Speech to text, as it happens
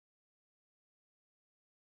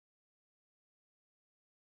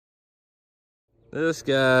This,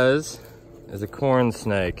 guys, is a corn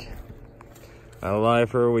snake. I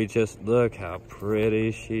love her. We just look how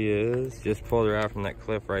pretty she is. Just pulled her out from that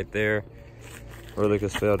cliff right there. Where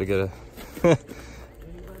Lucas failed to get a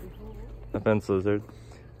fence lizard.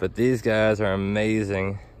 But these guys are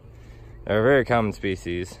amazing. They're a very common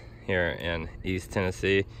species here in East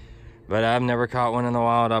Tennessee. But I've never caught one in the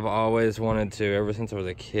wild. I've always wanted to ever since I was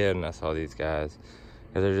a kid and I saw these guys.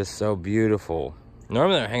 Because they're just so beautiful.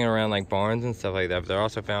 Normally they're hanging around like barns and stuff like that, but they're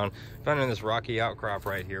also found in this rocky outcrop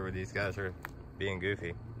right here where these guys are being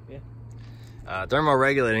goofy. Yeah.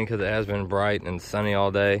 Thermoregulating because it has been bright and sunny all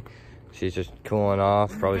day. She's just cooling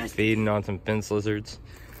off, probably feeding on some fence lizards.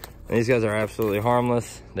 And these guys are absolutely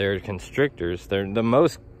harmless. They're constrictors. They're the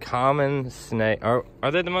most common snake. Are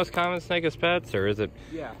they the most common snake as pets, or is it?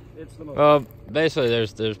 Yeah, it's the most. Well, basically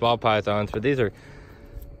there's ball pythons, but these are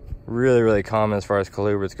really common as far as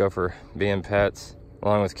colubrids go for being pets,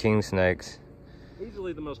 along with king snakes.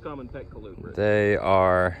 Easily the most common pet colubrid. They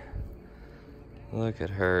are. Look at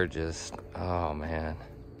her, just, oh man.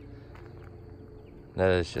 That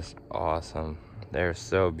is just awesome. They're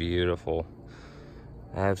so beautiful.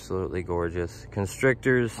 Absolutely gorgeous.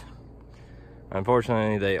 Constrictors,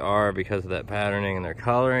 unfortunately they are, because of that patterning and their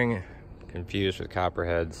coloring, confused with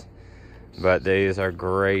copperheads. But these are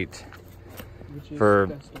great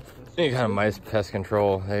for any kind of mice pest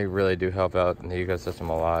control. They really do help out in the ecosystem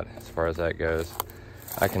a lot as far as that goes.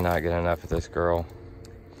 I cannot get enough of this girl.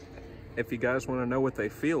 If you guys want to know what they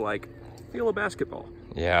feel like, feel a basketball.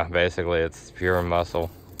 Yeah, basically it's pure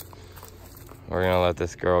muscle. We're gonna let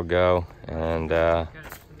this girl go, and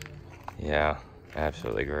yeah,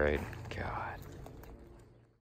 absolutely great. God.